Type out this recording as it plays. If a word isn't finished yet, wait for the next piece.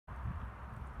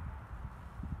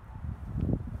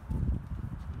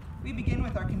we begin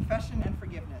with our confession and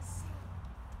forgiveness.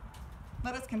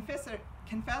 Let us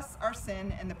confess our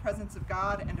sin in the presence of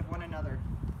God and of one another.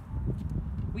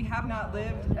 We have not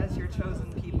lived as your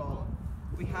chosen people.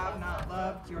 We have not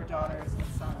loved your daughters and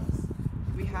sons.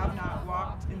 We have not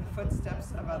walked in the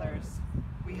footsteps of others.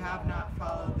 We have not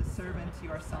followed the servant,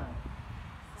 your son.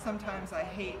 Sometimes I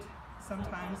hate,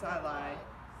 sometimes I lie,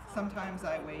 sometimes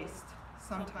I waste,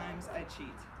 sometimes I cheat.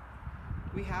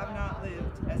 We have not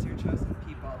lived as your chosen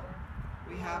people.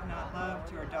 We have not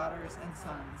loved your daughters and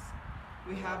sons.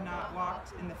 We have not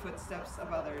walked in the footsteps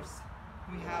of others.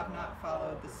 We have not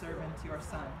followed the servant, your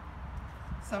son.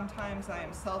 Sometimes I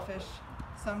am selfish.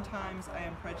 Sometimes I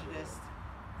am prejudiced.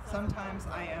 Sometimes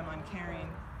I am uncaring.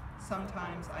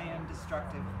 Sometimes I am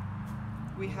destructive.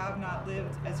 We have not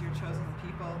lived as your chosen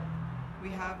people. We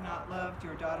have not loved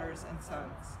your daughters and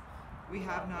sons. We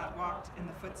have not walked in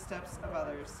the footsteps of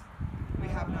others. We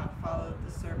have not followed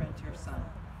the servant, your son.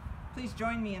 Please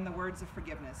join me in the words of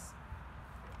forgiveness.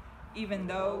 Even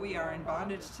though we are in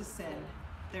bondage to sin,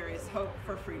 there is hope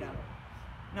for freedom,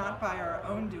 not by our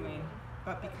own doing,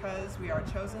 but because we are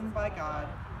chosen by God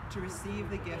to receive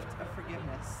the gift of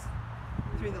forgiveness.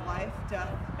 Through the life,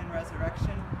 death, and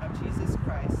resurrection of Jesus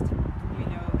Christ, we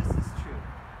know this is true.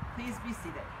 Please be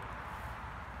seated.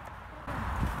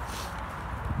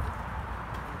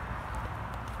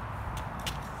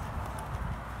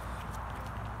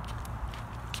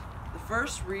 The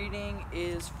first reading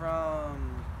is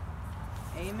from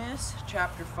Amos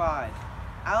chapter 5.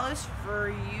 Alice, for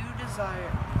you who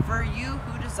desire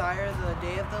the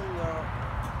day of the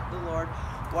Lord,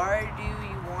 why do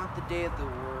you want the day of the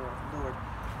Lord?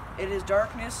 It is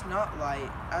darkness, not light,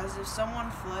 as if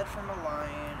someone fled from a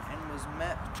lion and was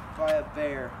met by a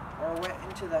bear, or went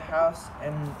into the house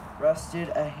and rested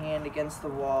a hand against the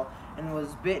wall and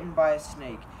was bitten by a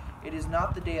snake. It is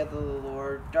not the day of the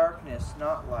Lord, darkness,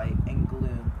 not light, and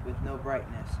gloom, with no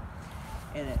brightness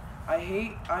in it.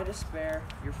 I despair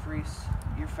your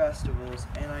festivals,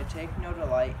 and I take no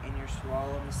delight in your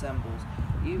solemn assemblies.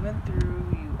 Even through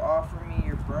you offer me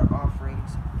your burnt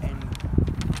offerings and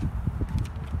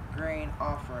grain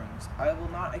offerings, I will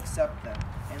not accept them,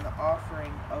 and the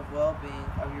offering of well-being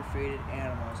of your faded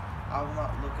animals I will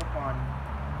not look upon.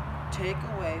 Take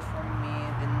away from me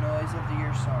the noise of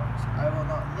your songs. I will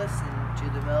not listen to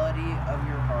the melody of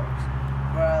your harps,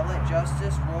 but I let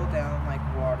justice roll down like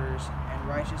waters, and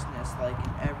righteousness like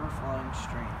an ever-flowing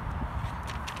stream.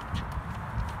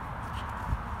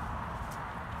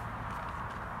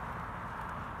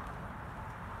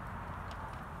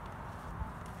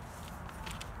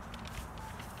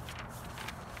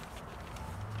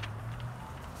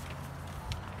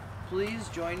 Please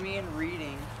join me in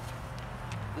reading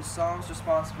the Psalms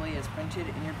responsibly as printed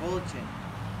in your bulletin.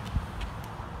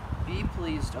 Be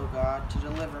pleased, O God, to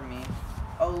deliver me.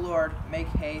 O Lord, make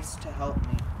haste to help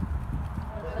me.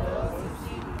 Let those who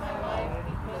seek my life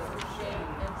be put to shame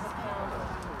and confounded.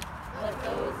 Let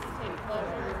those who take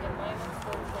pleasure in my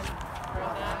misfortune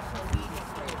bring back to me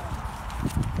disgrace.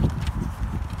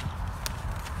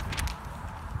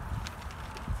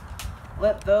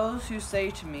 Let those who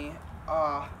say to me,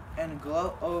 "Ah," and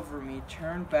gloat over me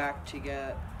turn back to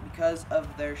get because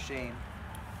of their shame.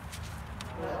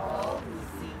 Let all who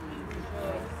seek you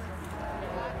rejoice.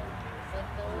 Let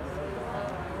those who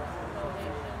love your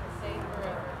salvation say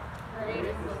forever, great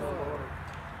is the Lord.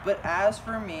 But as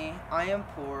for me, I am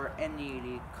poor and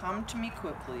needy. Come to me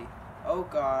quickly. O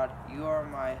God, you are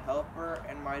my helper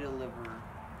and my deliverer.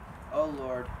 O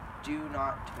Lord, do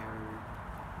not tarry.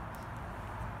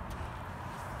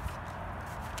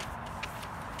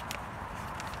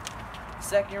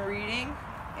 Second reading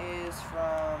is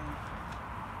from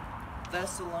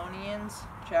Thessalonians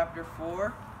chapter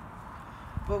 4.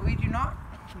 But we do not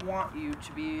want you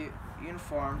to be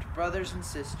informed, brothers and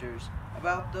sisters,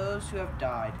 about those who have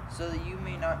died, so that you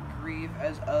may not grieve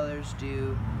as others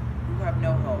do who have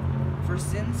no hope. For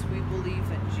since we believe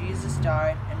that Jesus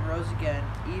died and rose again,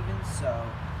 even so,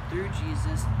 through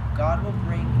Jesus, God will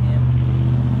bring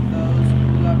him those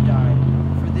who have died.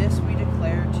 For this we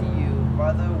declare to you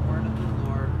by the word of the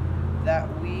Lord, that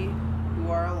we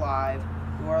who are alive,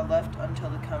 who are left until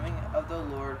the coming of the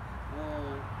Lord,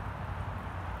 will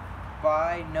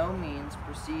by no means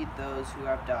precede those who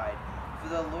have died. For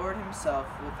the Lord himself,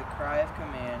 with the cry of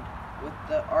command, with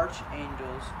the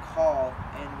archangels' call,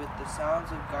 and with the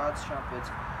sounds of God's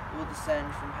trumpets, will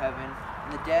descend from heaven,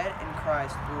 and the dead in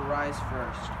Christ will rise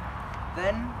first.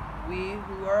 Then we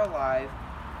who are alive,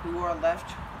 who are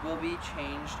left, will be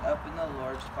changed up in the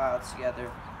Lord's clouds together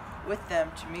with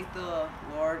them to meet the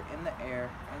Lord in the air,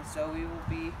 and so we will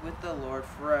be with the Lord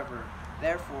forever.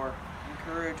 Therefore,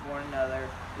 encourage one another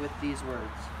with these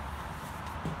words.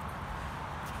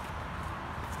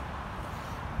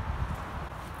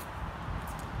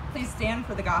 Please stand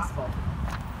for the gospel.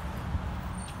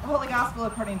 The Holy Gospel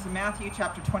according to Matthew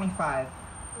chapter 25.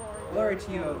 Glory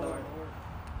to you, O Lord.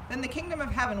 Then the kingdom of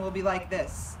heaven will be like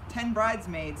this. 10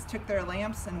 bridesmaids took their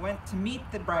lamps and went to meet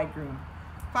the bridegroom.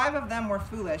 5 of them were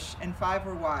foolish, and 5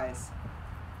 were wise.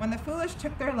 When the foolish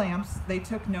took their lamps, they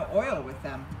took no oil with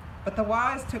them, but the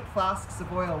wise took flasks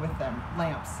of oil with them,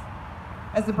 lamps.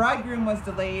 As the bridegroom was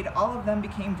delayed, all of them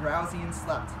became drowsy and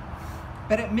slept.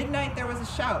 But at midnight there was a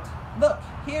shout, "Look,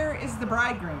 here is the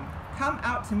bridegroom. Come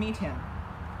out to meet him."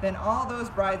 Then all those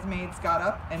bridesmaids got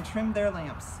up and trimmed their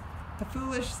lamps. The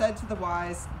foolish said to the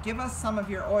wise, "Give us some of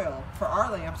your oil, for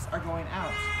our lamps are going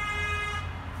out."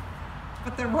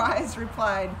 But the wise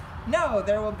replied, "No,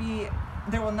 there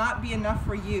will not be enough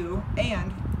for you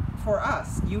and for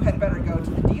us. You had better go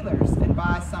to the dealers and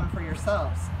buy some for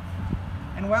yourselves."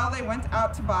 And while they went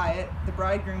out to buy it, the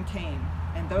bridegroom came,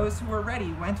 and those who were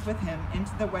ready went with him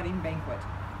into the wedding banquet,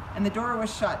 and the door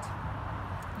was shut.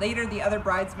 Later the other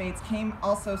bridesmaids came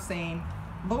also, saying,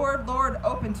 "Lord, Lord,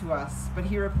 open to us." But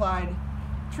he replied,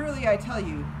 "Truly I tell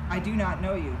you, I do not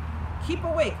know you. Keep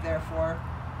awake, therefore,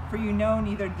 for you know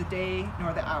neither the day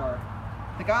nor the hour."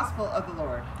 The gospel of the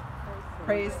Lord.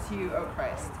 Praise to you, O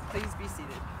Christ. Please be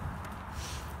seated.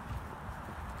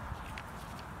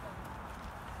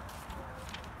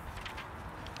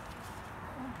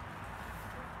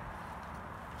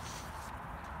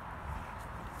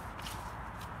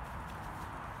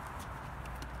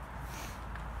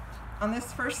 On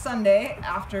this first Sunday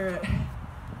after,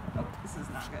 oh, this is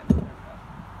not good. There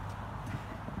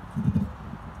we go.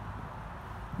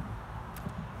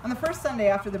 On the first Sunday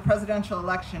after the presidential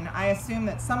election, I assume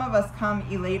that some of us come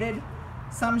elated,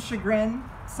 some chagrined,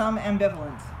 some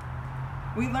ambivalent.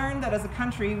 We learned that as a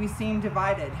country we seem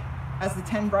divided, as the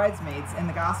 10 bridesmaids in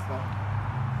the gospel.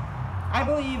 I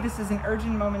believe this is an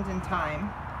urgent moment in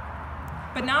time,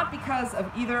 but not because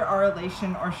of either our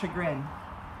elation or chagrin.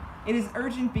 It is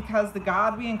urgent because the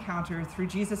God we encounter through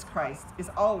Jesus Christ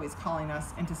is always calling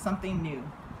us into something new,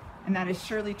 and that is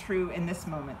surely true in this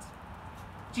moment.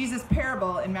 Jesus'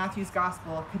 parable in Matthew's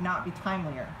gospel could not be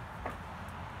timelier.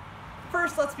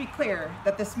 First, let's be clear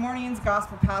that this morning's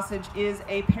gospel passage is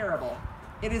a parable.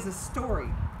 It is a story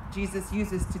Jesus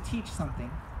uses to teach something.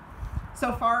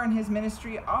 So far in his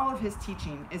ministry, all of his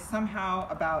teaching is somehow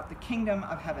about the kingdom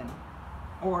of heaven,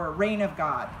 or reign of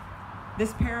God.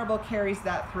 This parable carries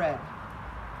that thread.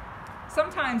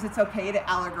 Sometimes it's okay to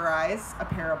allegorize a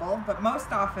parable, but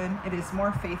most often it is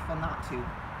more faithful not to.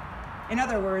 In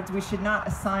other words, we should not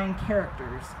assign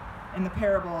characters in the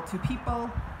parable to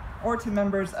people or to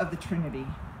members of the Trinity.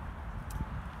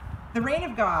 The reign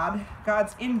of God,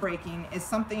 God's inbreaking, is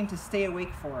something to stay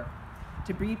awake for,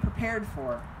 to be prepared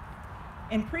for.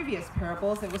 In previous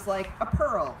parables, it was like a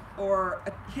pearl or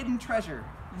a hidden treasure,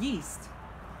 yeast.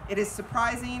 It is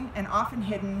surprising and often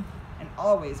hidden and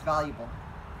always valuable.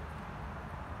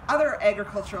 Other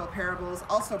agricultural parables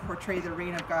also portray the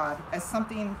reign of God as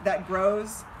something that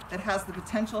grows, that has the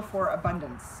potential for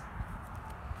abundance.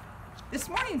 This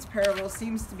morning's parable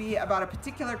seems to be about a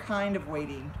particular kind of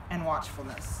waiting and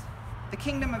watchfulness. The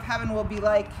kingdom of heaven will be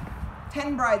like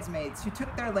 10 bridesmaids who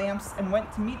took their lamps and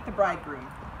went to meet the bridegroom.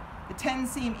 The 10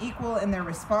 seem equal in their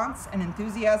response and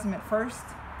enthusiasm at first.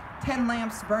 10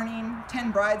 lamps burning,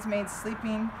 10 bridesmaids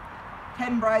sleeping,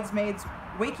 10 bridesmaids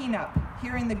waking up,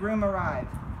 hearing the groom arrive,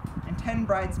 and 10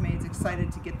 bridesmaids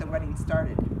excited to get the wedding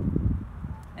started.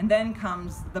 And then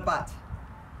comes the but.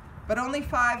 But only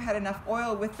 5 had enough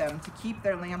oil with them to keep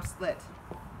their lamps lit.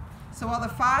 So while the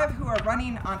 5 who are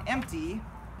running on empty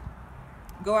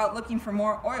go out looking for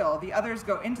more oil, the others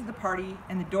go into the party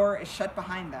and the door is shut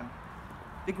behind them.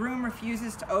 The groom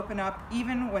refuses to open up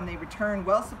even when they return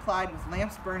well supplied with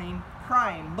lamps burning,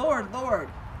 crying, "Lord,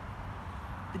 Lord!"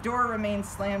 The door remains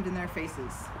slammed in their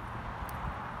faces.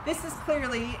 This is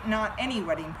clearly not any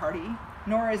wedding party,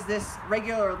 nor is this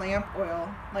regular lamp oil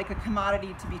like a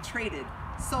commodity to be traded,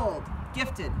 sold,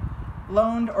 gifted,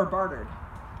 loaned, or bartered.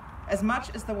 As much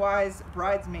as the wise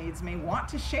bridesmaids may want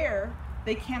to share,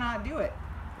 they cannot do it.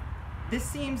 This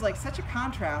seems like such a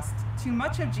contrast to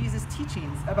much of Jesus'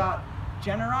 teachings about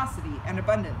generosity and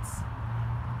abundance.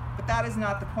 But that is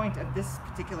not the point of this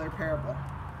particular parable.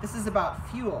 This is about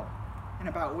fuel and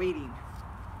about waiting.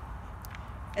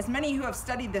 As many who have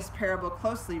studied this parable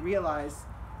closely realize,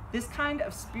 this kind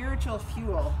of spiritual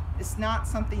fuel is not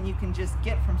something you can just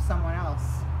get from someone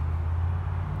else.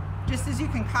 Just as you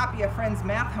can copy a friend's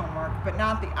math homework, but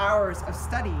not the hours of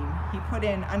studying he put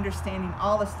in understanding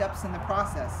all the steps in the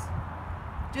process.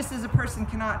 Just as a person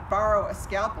cannot borrow a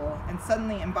scalpel and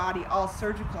suddenly embody all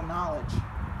surgical knowledge.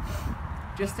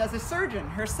 Just as a surgeon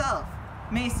herself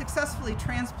may successfully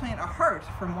transplant a heart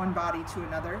from one body to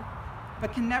another,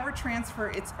 but can never transfer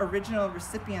its original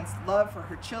recipient's love for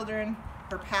her children,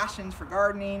 her passion for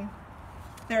gardening.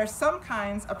 There are some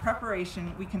kinds of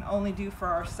preparation we can only do for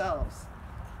ourselves,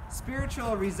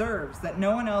 spiritual reserves that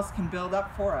no one else can build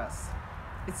up for us.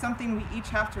 It's something we each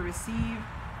have to receive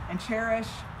and cherish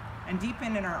and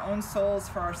deepen in our own souls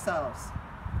for ourselves.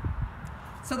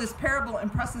 So this parable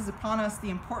impresses upon us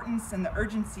the importance and the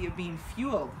urgency of being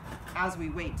fueled as we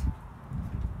wait.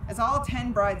 As all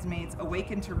 10 bridesmaids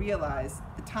awaken to realize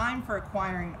the time for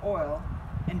acquiring oil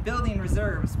and building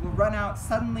reserves will run out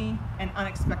suddenly and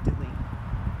unexpectedly.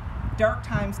 Dark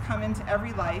times come into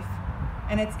every life,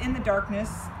 and it's in the darkness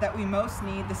that we most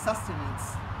need the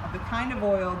sustenance of the kind of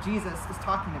oil Jesus is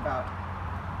talking about.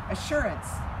 Assurance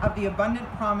of the abundant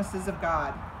promises of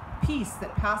God, peace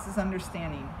that passes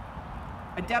understanding,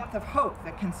 a depth of hope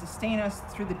that can sustain us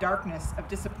through the darkness of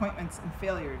disappointments and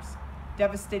failures,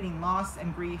 devastating loss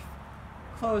and grief,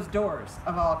 closed doors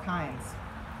of all kinds.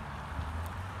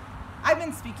 I've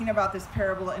been speaking about this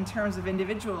parable in terms of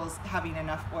individuals having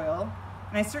enough oil,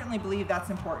 and I certainly believe that's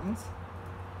important,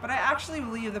 but I actually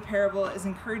believe the parable is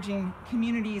encouraging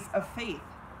communities of faith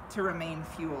to remain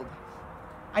fueled.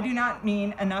 I do not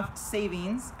mean enough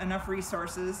savings, enough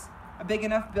resources, a big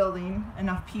enough building,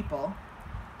 enough people.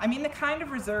 I mean the kind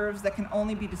of reserves that can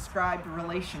only be described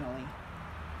relationally.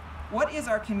 What is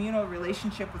our communal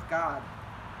relationship with God?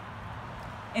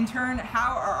 In turn,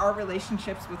 how are our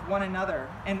relationships with one another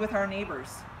and with our neighbors,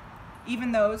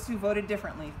 even those who voted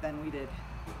differently than we did?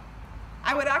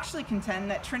 I would actually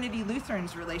contend that Trinity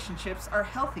Lutheran's relationships are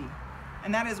healthy,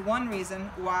 and that is one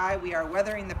reason why we are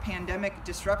weathering the pandemic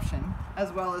disruption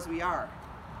as well as we are.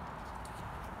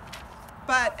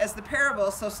 But as the parable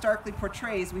so starkly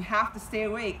portrays, we have to stay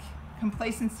awake.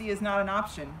 Complacency is not an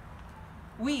option.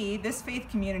 We, this faith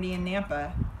community in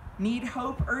Nampa, need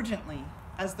hope urgently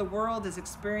as the world is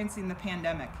experiencing the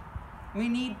pandemic. We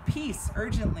need peace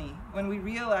urgently when we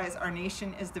realize our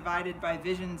nation is divided by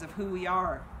visions of who we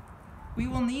are. We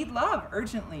will need love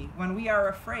urgently when we are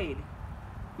afraid.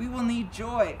 We will need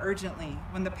joy urgently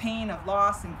when the pain of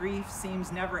loss and grief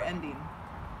seems never ending.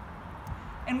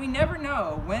 And we never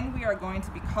know when we are going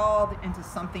to be called into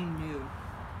something new.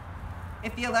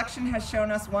 If the election has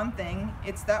shown us one thing,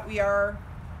 it's that we are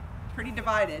pretty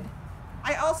divided.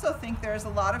 I also think there is a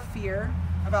lot of fear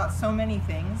about so many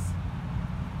things,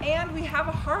 and we have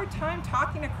a hard time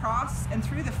talking across and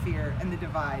through the fear and the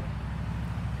divide.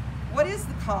 What is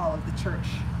the call of the church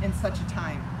in such a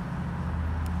time?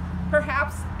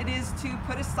 Perhaps it is to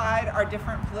put aside our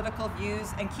different political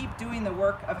views and keep doing the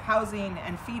work of housing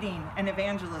and feeding and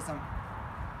evangelism.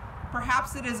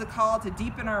 Perhaps it is a call to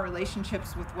deepen our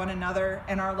relationships with one another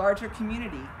and our larger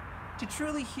community, to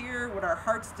truly hear what our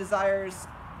heart's desires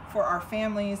for our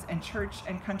families and church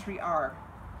and country are.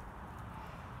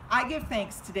 I give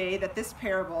thanks today that this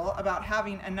parable about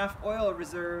having enough oil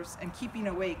reserves and keeping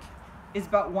awake is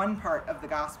but one part of the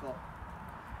gospel.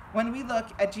 When we look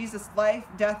at Jesus' life,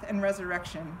 death, and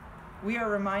resurrection, we are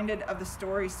reminded of the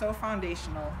story so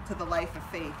foundational to the life of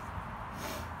faith.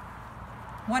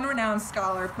 One renowned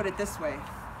scholar put it this way: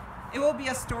 it will be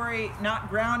a story not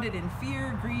grounded in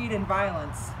fear, greed, and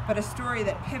violence, but a story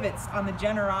that pivots on the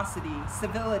generosity,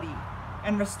 civility,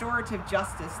 and restorative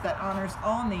justice that honors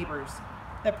all neighbors,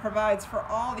 that provides for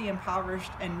all the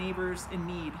impoverished and neighbors in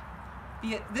need.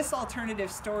 This alternative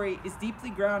story is deeply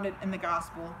grounded in the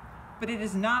gospel, but it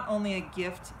is not only a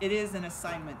gift, it is an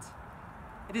assignment.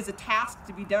 It is a task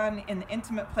to be done in the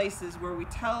intimate places where we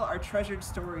tell our treasured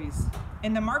stories,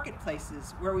 in the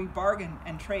marketplaces where we bargain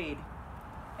and trade,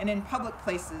 and in public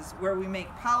places where we make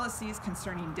policies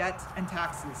concerning debt and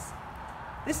taxes.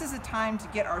 This is a time to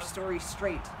get our story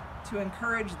straight, to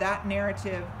encourage that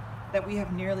narrative that we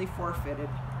have nearly forfeited.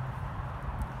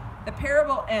 The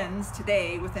parable ends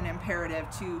today with an imperative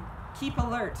to keep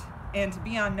alert and to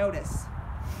be on notice.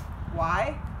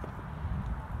 Why?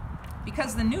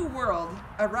 Because the new world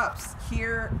erupts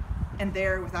here and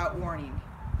there without warning.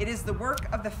 It is the work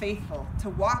of the faithful to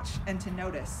watch and to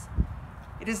notice.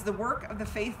 It is the work of the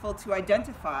faithful to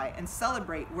identify and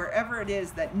celebrate wherever it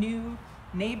is that new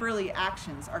neighborly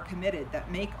actions are committed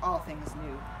that make all things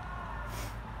new.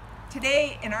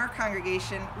 Today in our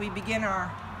congregation, we begin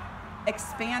our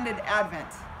expanded Advent,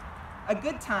 a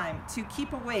good time to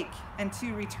keep awake and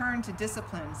to return to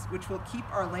disciplines which will keep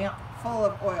our lamp full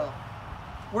of oil.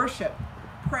 Worship,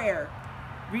 prayer,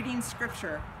 reading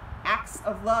scripture, acts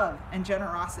of love and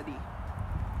generosity.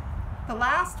 The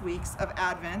last weeks of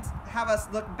Advent have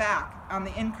us look back on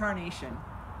the incarnation,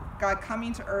 God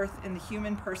coming to earth in the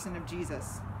human person of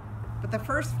Jesus. But the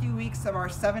first few weeks of our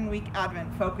 7-week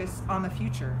Advent focus on the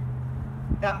future.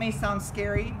 That may sound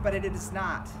scary, but it is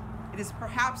not. It is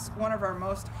perhaps one of our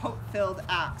most hope-filled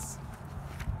acts.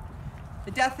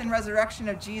 The death and resurrection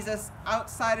of Jesus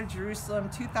outside of Jerusalem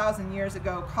 2,000 years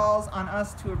ago calls on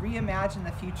us to reimagine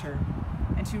the future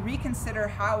and to reconsider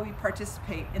how we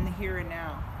participate in the here and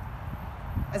now.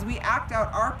 As we act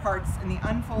out our parts in the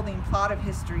unfolding plot of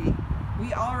history,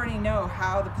 we already know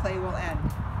how the play will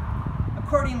end.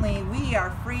 Accordingly, we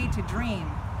are free to dream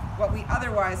what we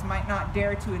otherwise might not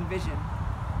dare to envision,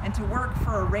 and to work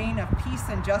for a reign of peace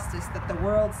and justice that the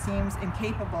world seems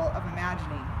incapable of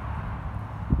imagining.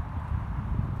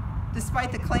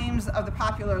 Despite the claims of the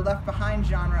popular Left Behind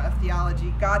genre of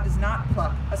theology, God does not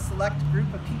pluck a select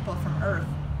group of people from earth,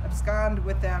 abscond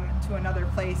with them to another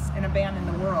place, and abandon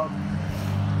the world.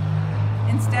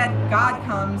 Instead, God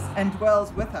comes and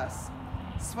dwells with us,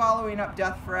 swallowing up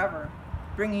death forever,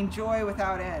 bringing joy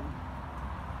without end.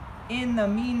 In the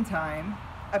meantime,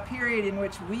 a period in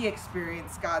which we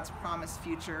experience God's promised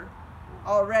future,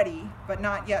 already, but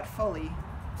not yet fully,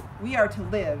 we are to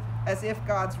live as if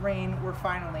God's reign were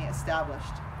finally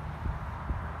established.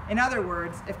 In other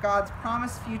words, if God's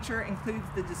promised future includes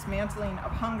the dismantling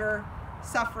of hunger,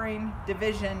 suffering,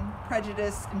 division,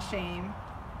 prejudice, and shame,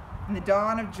 and the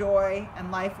dawn of joy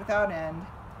and life without end,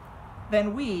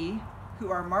 then we, who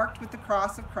are marked with the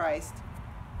cross of Christ,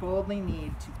 boldly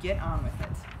need to get on with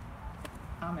it.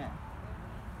 Amen.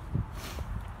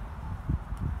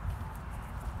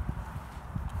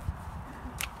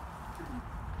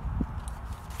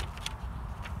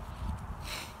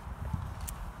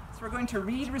 So we're going to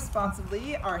read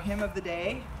responsibly our hymn of the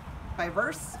day by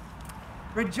verse.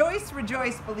 Rejoice,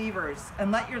 rejoice, believers,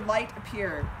 and let your light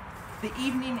appear. The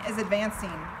evening is advancing,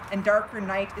 and darker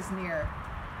night is near.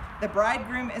 The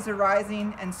bridegroom is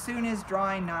arising, and soon is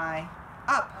drawing nigh.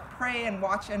 Up, pray and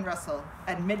watch and wrestle.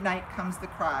 At midnight comes the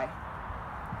cry.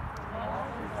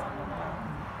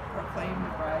 Proclaim the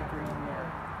bridegroom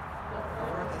near.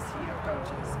 Forth as he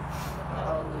approaches, the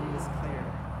hallelujah is clear.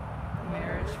 The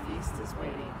marriage feast is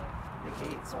waiting. The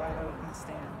gates wide open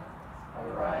stand.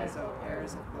 Arise, O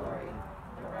heirs of glory.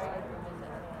 The bridegroom is at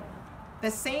hand.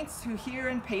 The saints who here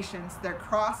in patience their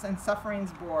cross and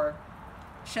sufferings bore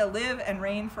shall live and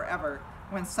reign forever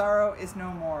when sorrow is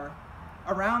no more.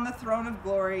 Around the throne of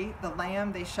glory the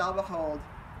Lamb they shall behold,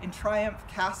 in triumph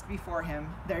cast before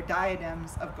him their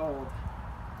diadems of gold.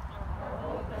 Our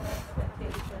hope and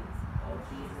expectations, O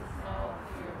Jesus, now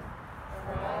appear.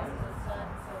 Arise, the sun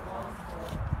so longed for,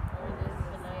 o'er this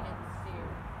benighted sphere.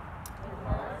 With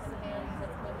hearts and hands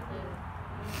uplifted,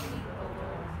 we seek, O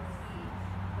Lord, to see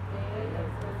the day of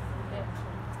first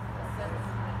redemption, a sense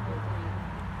liberty.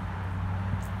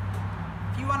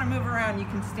 If you want to move around, you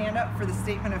can stand up for the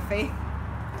statement of faith.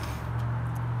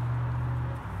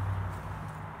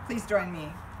 Please join me.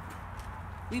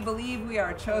 We believe we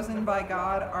are chosen by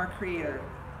God, our Creator,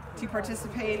 to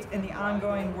participate in the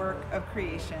ongoing work of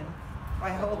creation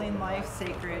by holding life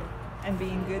sacred and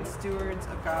being good stewards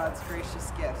of God's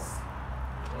gracious gifts.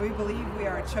 We believe we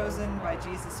are chosen by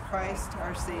Jesus Christ,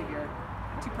 our Savior,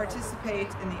 to participate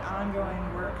in the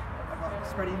ongoing work of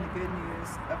spreading the good news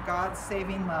of God's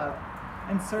saving love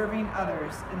and serving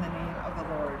others in the name of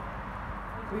the Lord.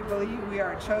 We believe we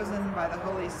are chosen by the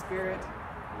Holy Spirit,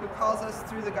 who calls us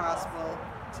through the gospel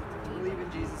to believe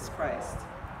in Jesus Christ,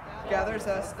 gathers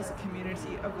us as a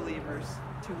community of believers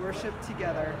to worship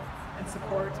together and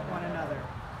support one another,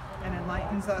 and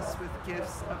enlightens us with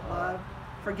gifts of love,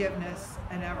 forgiveness,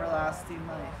 and everlasting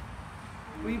life.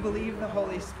 We believe the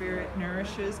Holy Spirit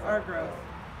nourishes our growth,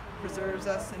 preserves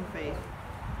us in faith,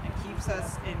 and keeps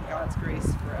us in God's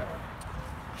grace forever.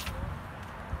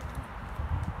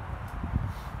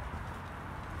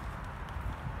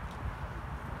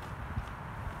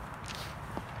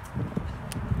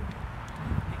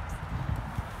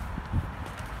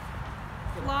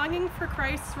 Longing for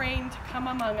Christ's reign to come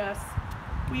among us,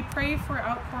 we pray for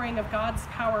outpouring of God's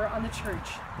power on the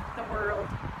church, the world,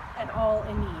 and all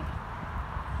in need.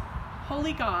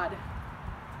 Holy God,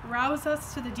 rouse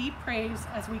us to the deep praise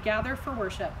as we gather for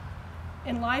worship.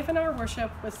 Enliven our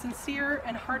worship with sincere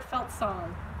and heartfelt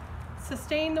song.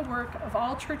 Sustain the work of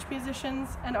all church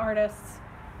musicians and artists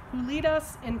who lead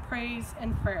us in praise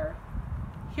and prayer.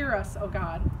 Hear us, O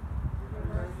God. Your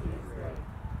mercy is great.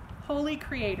 Holy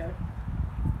Creator,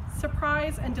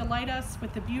 surprise and delight us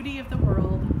with the beauty of the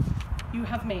world you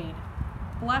have made.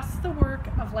 Bless the work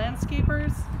of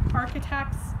landscapers,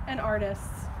 architects, and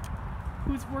artists,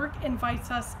 whose work invites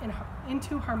us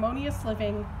into harmonious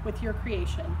living with your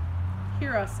creation.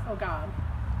 Hear us, O God.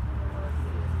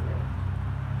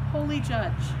 Holy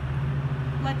Judge,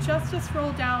 let justice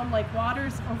roll down like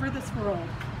waters over this world.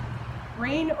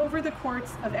 Reign over the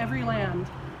courts of every land.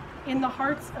 in the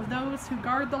hearts of those who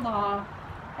guard the law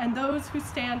and those who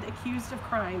stand accused of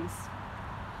crimes.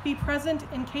 Be present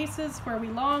in cases where we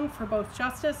long for both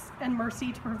justice and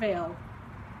mercy to prevail.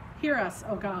 Hear us,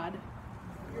 O God.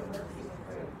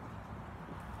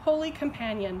 Holy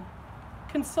Companion,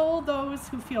 console those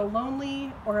who feel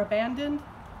lonely or abandoned.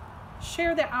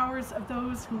 Share the hours of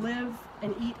those who live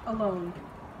and eat alone.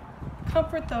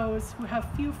 Comfort those who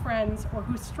have few friends or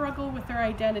who struggle with their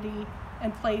identity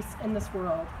and place in this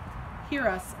world. Hear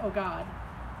us, O God.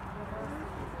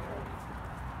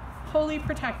 Holy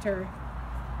Protector,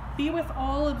 be with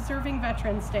all observing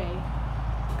Veterans Day.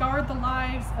 Guard the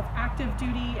lives of active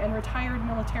duty and retired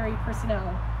military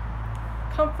personnel.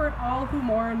 Comfort all who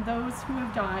mourn those who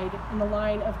have died in the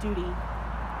line of duty.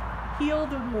 Heal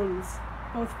the wounds,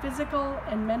 both physical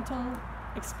and mental,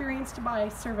 experienced by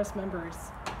service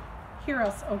members. Hear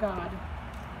us, O God.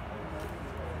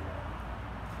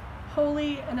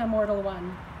 Holy and immortal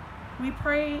one, we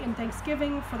pray in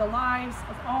thanksgiving for the lives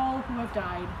of all who have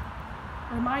died.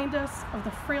 Remind us of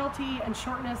the frailty and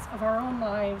shortness of our own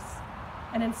lives,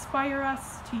 and inspire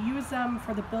us to use them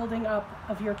for the building up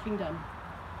of your kingdom.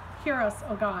 Hear us,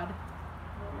 O God.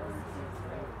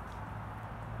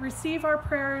 Receive our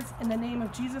prayers in the name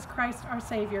of Jesus Christ, our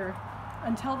Savior,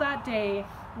 until that day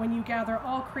when you gather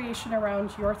all creation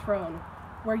around your throne,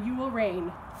 where you will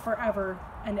reign forever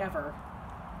and ever.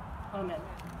 Amen.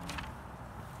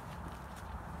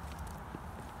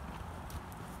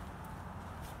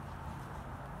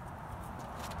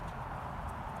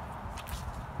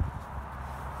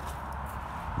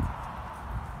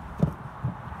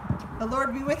 The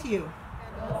Lord be with you.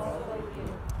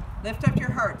 Lift up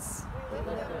your hearts.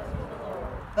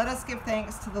 Let us give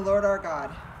thanks to the Lord our God.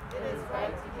 It is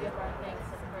right to give our thanks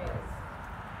and praise.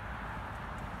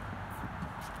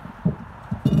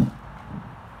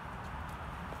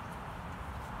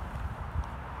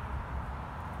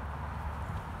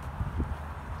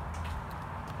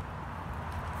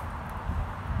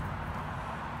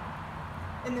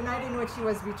 In the night in which he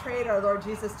was betrayed, our Lord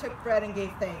Jesus took bread and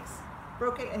gave thanks,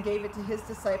 broke it and gave it to his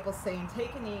disciples, saying,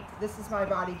 "Take and eat, this is my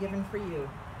body given for you.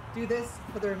 Do this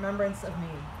for the remembrance of me."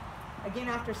 Again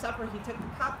after supper he took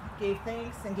the cup, gave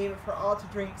thanks, and gave it for all to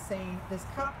drink, saying, "This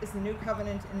cup is the new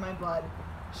covenant in my blood,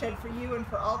 shed for you and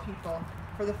for all people,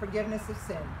 for the forgiveness of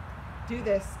sin. Do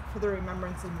this for the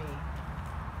remembrance of me."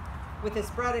 With this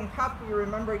bread and cup we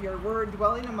remember your word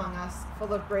dwelling among us,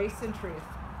 full of grace and truth.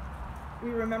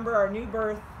 We remember our new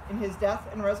birth in his death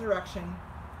and resurrection.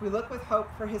 We look with hope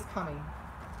for his coming.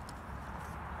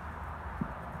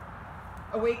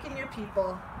 Awaken your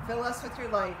people, fill us with your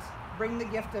light, bring the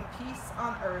gift of peace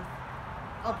on earth.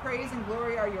 All praise and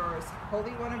glory are yours,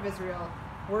 Holy One of Israel,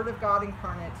 Word of God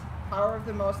incarnate, power of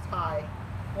the Most High,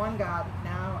 one God,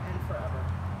 now and forever.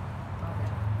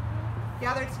 Amen.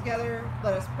 Gathered together,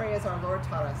 let us pray as our Lord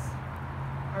taught us.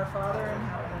 Our Father in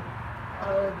heaven,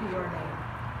 hallowed be your name.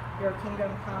 Your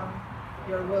kingdom come,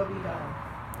 your will be done,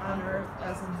 on earth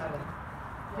as in heaven.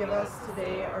 Give us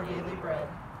today our daily bread.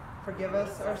 Forgive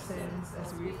us our sins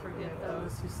as we forgive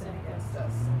those who sin against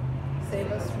us.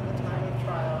 Save us from the time of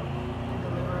trial and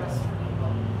deliver us from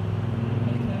evil.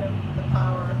 The kingdom, the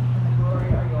power, and the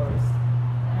glory are yours,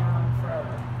 now and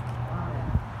forever.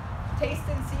 Amen. Taste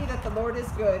and see that the Lord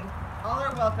is good. All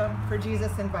are welcome, for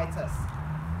Jesus invites us.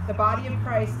 The body of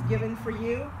Christ given for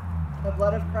you, the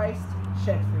blood of Christ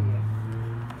shed for you.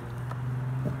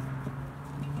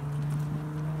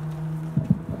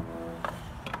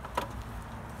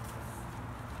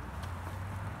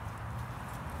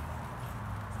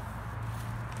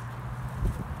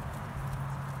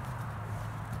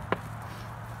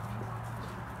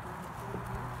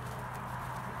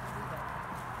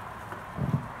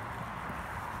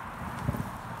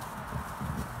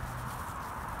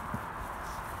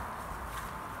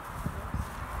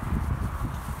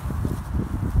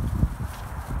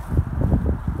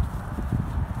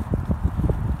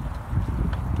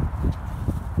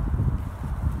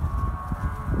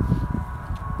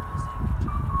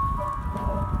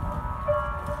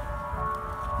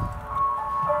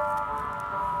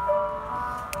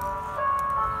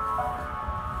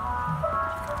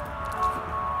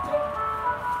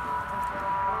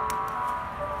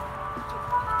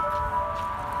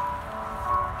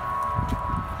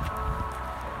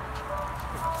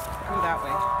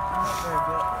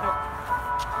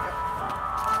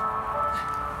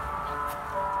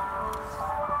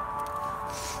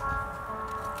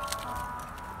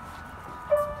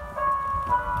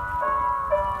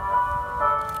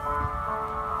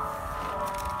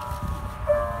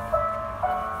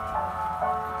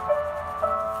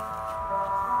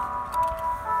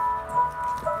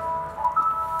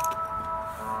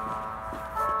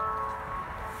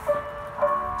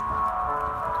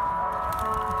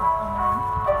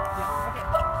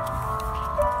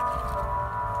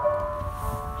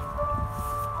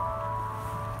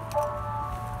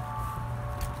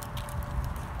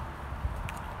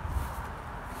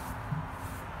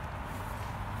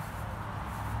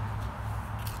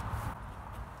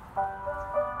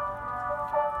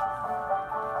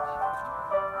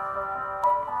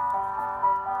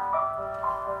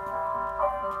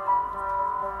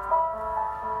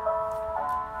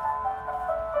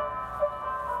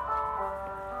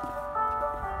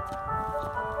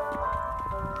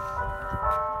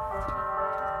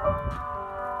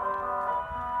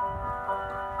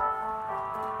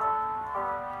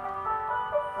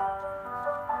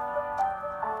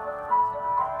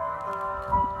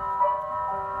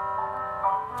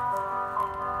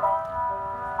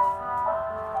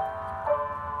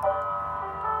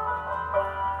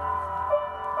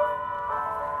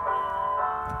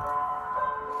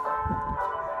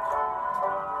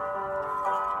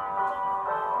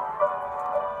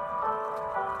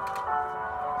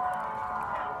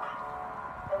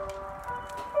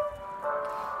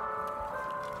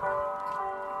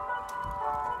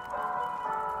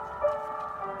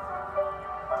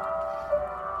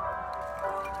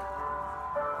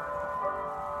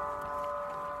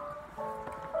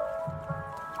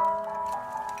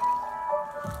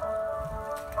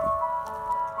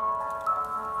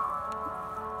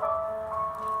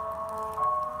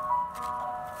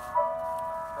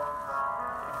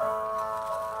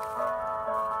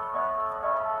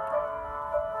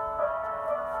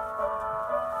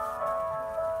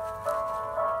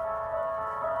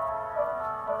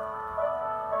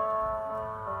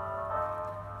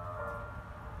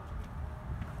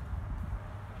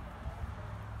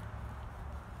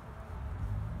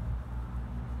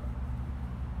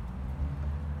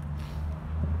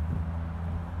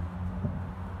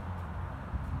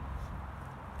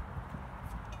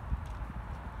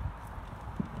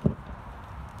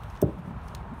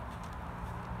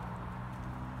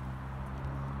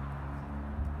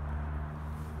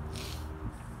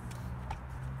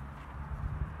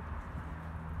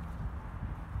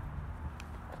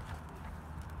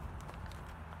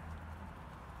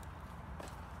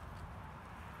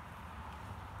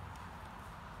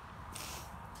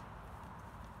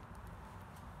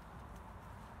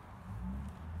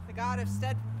 God of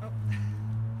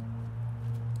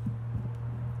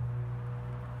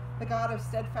The God of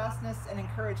steadfastness and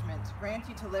encouragement grant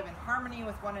you to live in harmony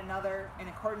with one another in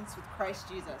accordance with Christ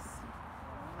Jesus.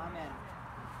 Amen.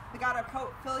 The God of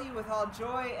hope fill you with all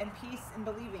joy and peace in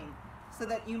believing, so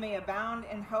that you may abound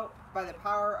in hope by the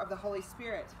power of the Holy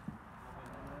Spirit.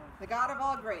 The God of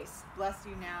all grace bless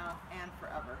you now and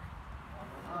forever.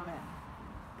 Amen.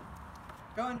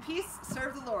 Go in peace,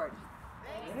 serve the Lord.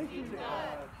 Thanks be to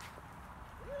God.